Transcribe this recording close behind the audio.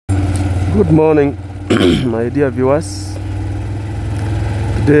Good morning, my dear viewers.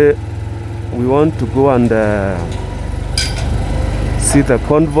 Today we want to go and see the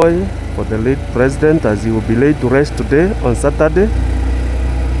convoy for the late president, as he will be laid to rest today on Saturday.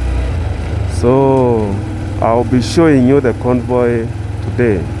 So I'll be showing you the convoy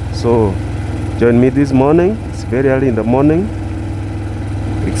today. So join me this morning. It's very early in the morning.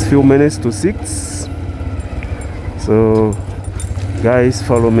 It's few minutes to 6. So guys,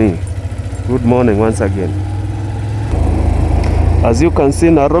 follow me. Good morning once again. As you can see,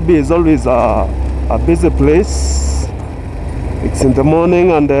 Nairobi is always a busy place. It's in the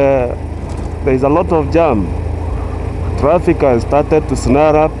morning and there is a lot of jam. Traffic has started to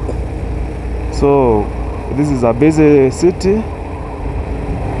snare up. So this is a busy city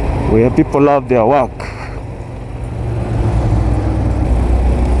where people love their work.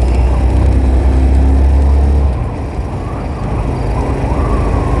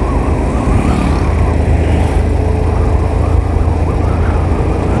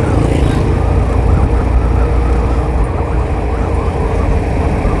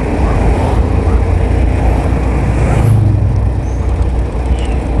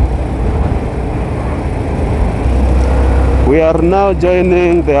 We are now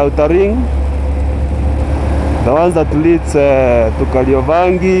joining the outer ring, the ones that leads to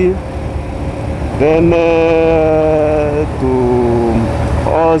Kariobangi, then to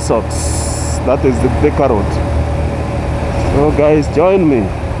all sorts. That is the Beka road. So guys, join me.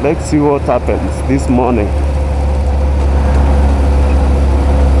 Let's see what happens this morning.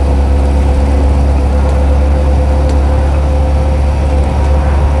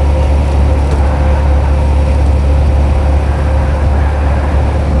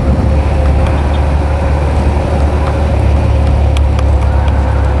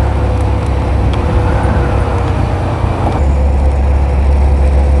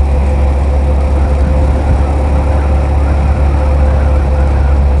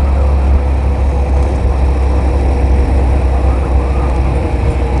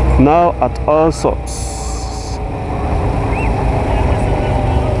 Now at all sorts.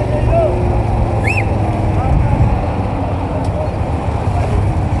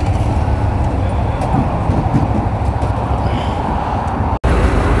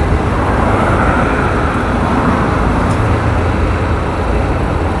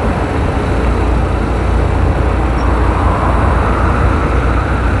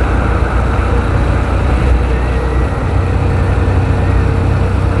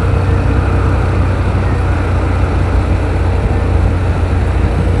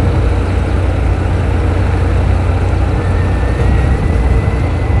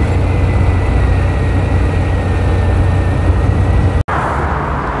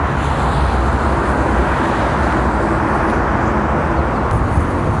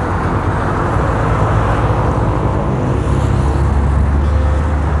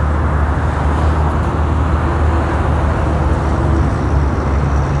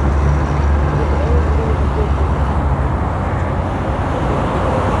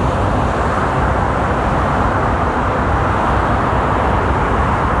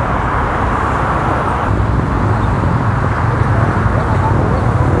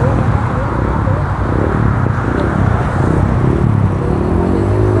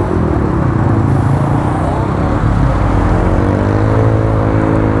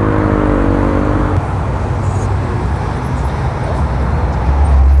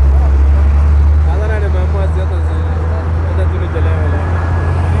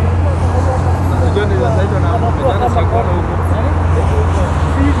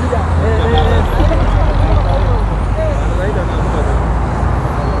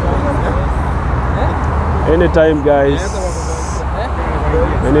 Anytime guys,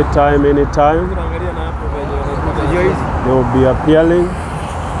 anytime they will be appearing.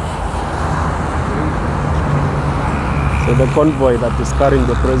 So the convoy that is carrying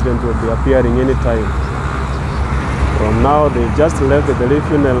the president will be appearing anytime. From now, they just left the Delhi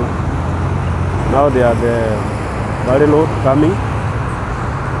funeral. Now they are the body load coming.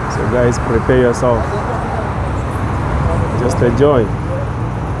 So guys, prepare yourself. Just enjoy.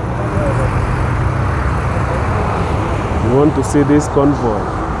 You want to see this convoy.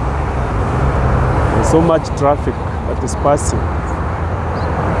 There's so much traffic that is passing.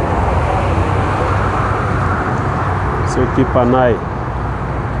 So keep an eye.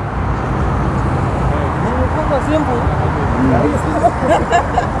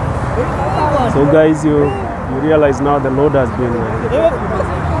 So guys, you realize now the load has been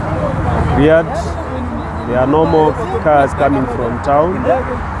cleared. There are no more cars coming from town.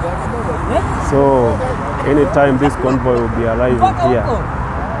 So anytime this convoy will be arriving here.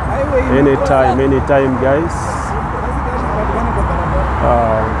 Anytime, guys.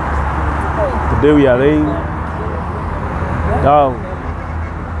 Today we are laying down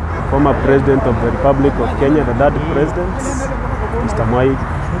the former president of the Republic of Kenya, the third president, Mr. Mwai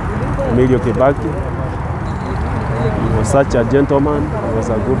Kibaki. He was such a gentleman, he was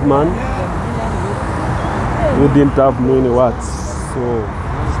a good man who didn't have many words. So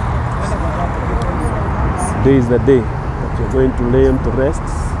today is the day that you're going to lay him to rest.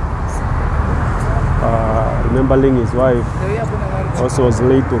 Remembering his wife also was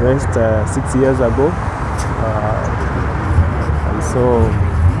laid to rest 6 years ago. And so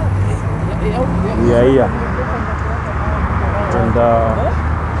we are here. And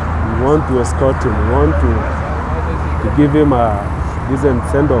we want to escort him. We want to give him a decent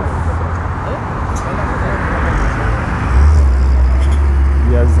send-off.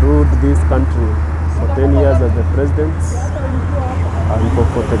 He has ruled this country for 10 years as the president and for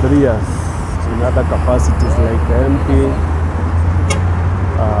 43 years in other capacities like the MP,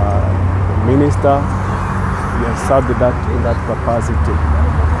 minister. He has served in that capacity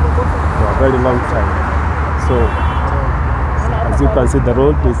for a very long time. So as you can see, the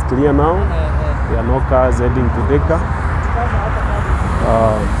road is clear now. There are no cars heading to Thika.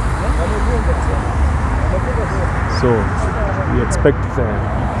 So we expect the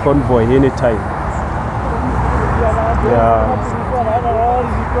convoy anytime.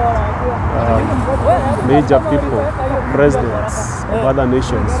 Major people, presidents of other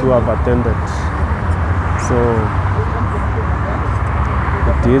nations who have attended. So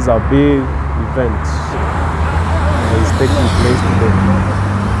it is a big event that is taking place today.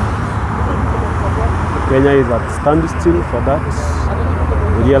 Kenya is at standstill for that.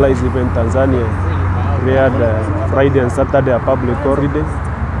 We realize even Tanzania cleared Friday and Saturday a public holiday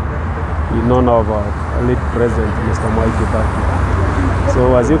in honor of our late president, Mr. Mwai Kibaki.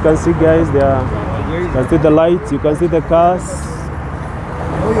 So as you can see, guys, you can see the lights, you can see the cars.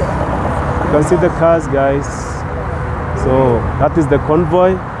 You can see the cars, guys. So that is the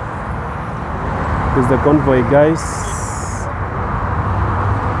convoy. This is the convoy, guys.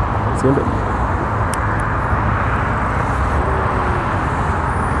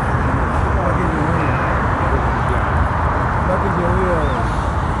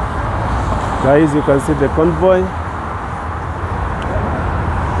 Guys, you can see the convoy.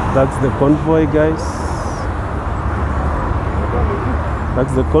 That's the convoy, guys.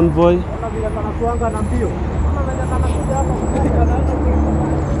 That's the convoy.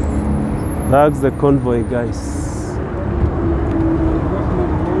 That's the convoy, guys.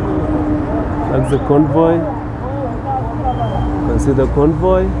 That's the convoy. You can see the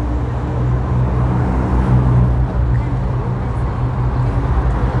convoy.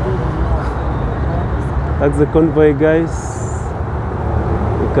 That's the convoy, guys.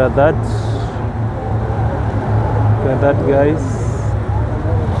 Look at that. Look at that, guys.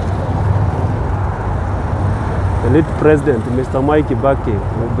 The late president, Mr. Mwai Kibaki,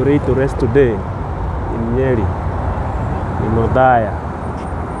 will be ready to rest today in Nyeri, in Othaya.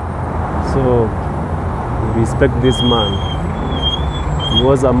 So we respect this man. He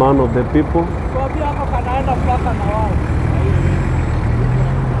was a man of the people.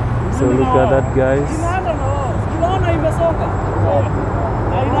 So look at that, guys.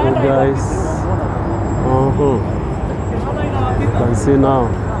 So guys, you can see now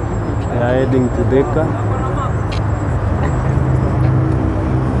they are heading to Thika.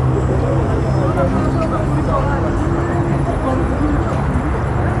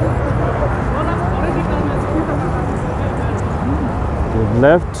 We've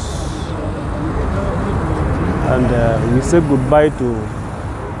left and we say goodbye to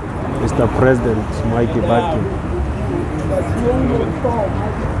Mr. President Mwai Kibaki.